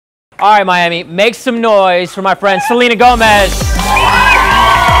All right, Miami, make some noise for my friend Selena Gomez.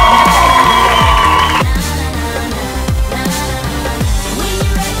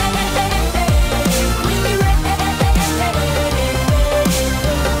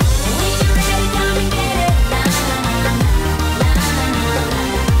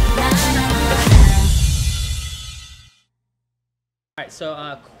 All right,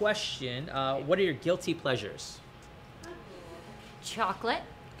 so question, what are your guilty pleasures? Chocolate.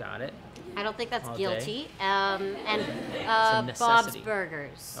 Got it. I don't think that's All guilty. day. And Bob's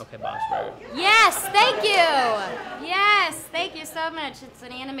Burgers. Okay, Bob's Burgers. Yes, thank you. Yes, thank you so much. It's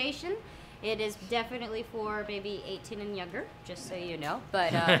an animation. It is definitely for maybe 18 and younger, just so you know.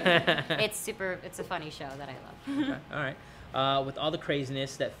 But it's a funny show that I love. Okay, all right. With all the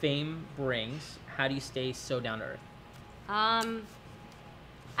craziness that fame brings, how do you stay so down to earth?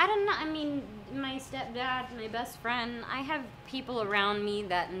 I don't know. I mean, my stepdad, my best friend, I have people around me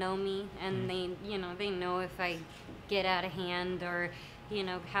that know me, and they know if I get out of hand or,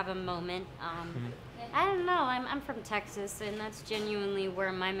 have a moment. I don't know. I'm from Texas, and that's genuinely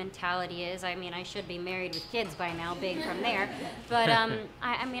where my mentality is. I mean, I should be married with kids by now, being from there. But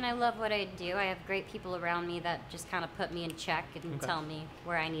I mean, I love what I do. I have great people around me that just kind of put me in check and tell me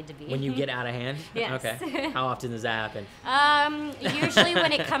where I need to be. When you get out of hand? Yes. Okay. How often does that happen? Usually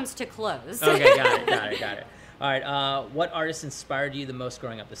when it comes to clothes. Okay, got it. All right. What artist inspired you the most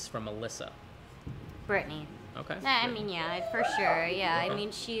growing up? This is from Alyssa. Brittany. Okay. I mean, yeah, for sure. Yeah, I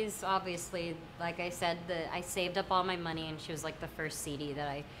mean, she's obviously, like I said, I saved up all my money, and she was like the first CD that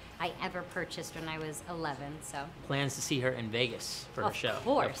I ever purchased when I was 11. So plans to see her in Vegas for her show.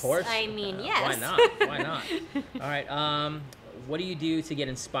 Of course. I mean, yes. Why not? Why not? All right. What do you do to get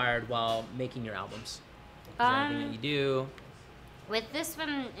inspired while making your albums? Is there anything that you do? With this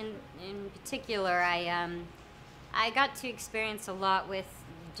one in particular, I got to experience a lot with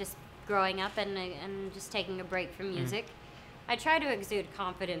just growing up and just taking a break from music. I try to exude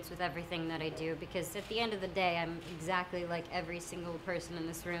confidence with everything that I do, because at the end of the day, I'm exactly like every single person in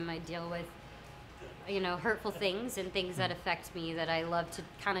this room. I deal with, hurtful things and things that affect me that I love to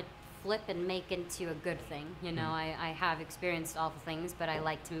kind of flip and make into a good thing. I have experienced awful things, but I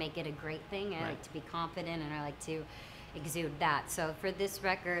like to make it a great thing. I like to be confident, and I like to exude that. So for this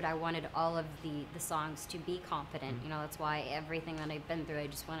record, I wanted all of the songs to be confident. That's why everything that I've been through, I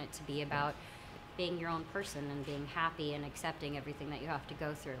just want it to be about being your own person and being happy and accepting everything that you have to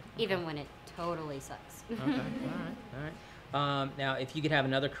go through, even when it totally sucks. Okay, all right. Now, if you could have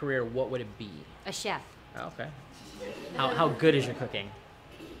another career, what would it be? A chef. Okay. How good is your cooking?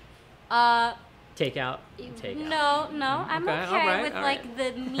 Takeout? No, I'm okay with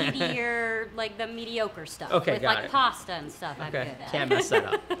like the mediocre stuff. Okay, with got like it. pasta and stuff. I'm good at. Can't mess that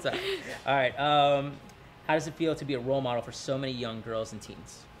up. So, all right. How does it feel to be a role model for so many young girls and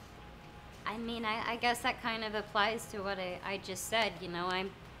teens? I mean, I guess that kind of applies to what I just said.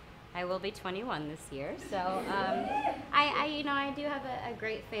 I will be 21 this year, so I do have a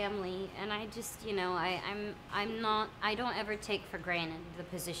great family, and I just I don't ever take for granted the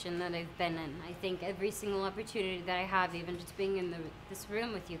position that I've been in. I think every single opportunity that I have, even just being in this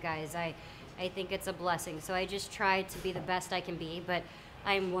room with you guys, I think it's a blessing. So I just try to be the best I can be, but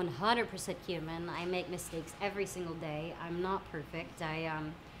I'm 100% human. I make mistakes every single day. I'm not perfect. I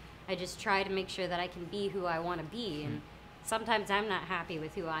just try to make sure that I can be who I want to be, and sometimes I'm not happy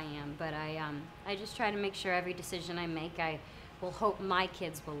with who I am, but I just try to make sure every decision I make, I will hope my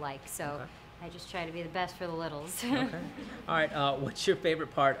kids will like. So I just try to be the best for the littles. Okay. All right. What's your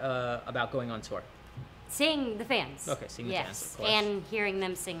favorite part about going on tour? Seeing the fans. Okay, seeing the fans, of course. And hearing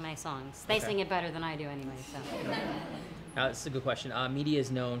them sing my songs. They sing it better than I do anyway, so. Now, this is a good question. Media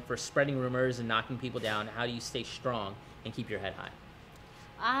is known for spreading rumors and knocking people down. How do you stay strong and keep your head high?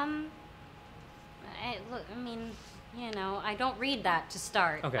 I don't read that to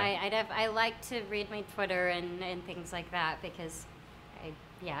start. Okay. I like to read my Twitter and things like that, because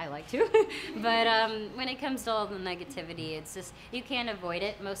I like to. But when it comes to all the negativity, it's just, you can't avoid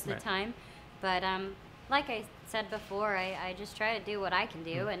it most of the time. But like I said before, I just try to do what I can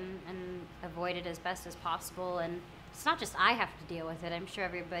do and avoid it as best as possible. And it's not just I have to deal with it. I'm sure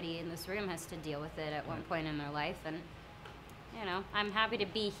everybody in this room has to deal with it at one point in their life. And I'm happy to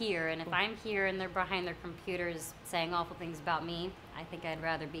be here, and if I'm here and they're behind their computers saying awful things about me, I think I'd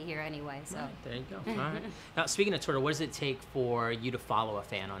rather be here anyway. So there you go. All right. Now, speaking of Twitter, what does it take for you to follow a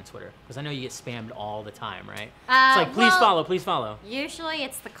fan on Twitter? Because I know you get spammed all the time, right? It's like, please follow, please follow. Usually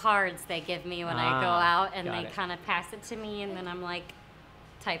it's the cards they give me when I go out, and they kind of pass it to me, and then I'm like,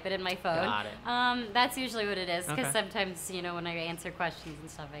 type it in my phone. Got it. That's usually what it is, because sometimes, when I answer questions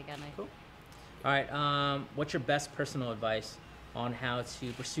and stuff, I get it. Cool. All right. What's your best personal advice on how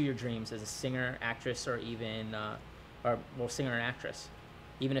to pursue your dreams as a singer, actress, or even, singer and actress,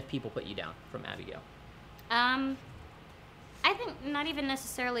 even if people put you down, from Abigail? I think not even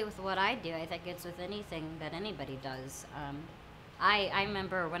necessarily with what I do. I think it's with anything that anybody does. I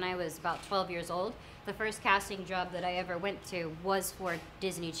remember when I was about 12 years old, the first casting job that I ever went to was for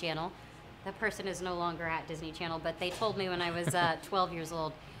Disney Channel. That person is no longer at Disney Channel, but they told me when I was 12 years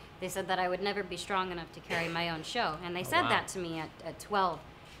old, they said that I would never be strong enough to carry my own show. And they said that to me at 12.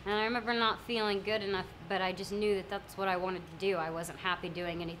 And I remember not feeling good enough, but I just knew that that's what I wanted to do. I wasn't happy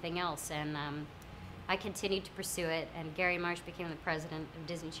doing anything else. And I continued to pursue it. And Gary Marsh became the president of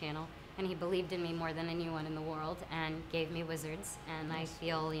Disney Channel. And he believed in me more than anyone in the world and gave me Wizards. And I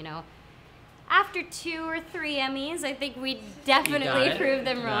feel, you know, after 2 or 3 Emmys, I think we definitely proved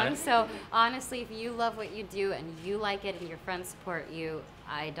them wrong. So honestly, if you love what you do and you like it and your friends support you,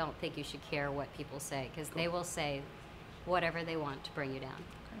 I don't think you should care what people say, because they will say whatever they want to bring you down.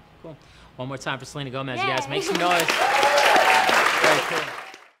 Okay, cool. One more time for Selena Gomez. Yay. You guys make some noise. Very cool.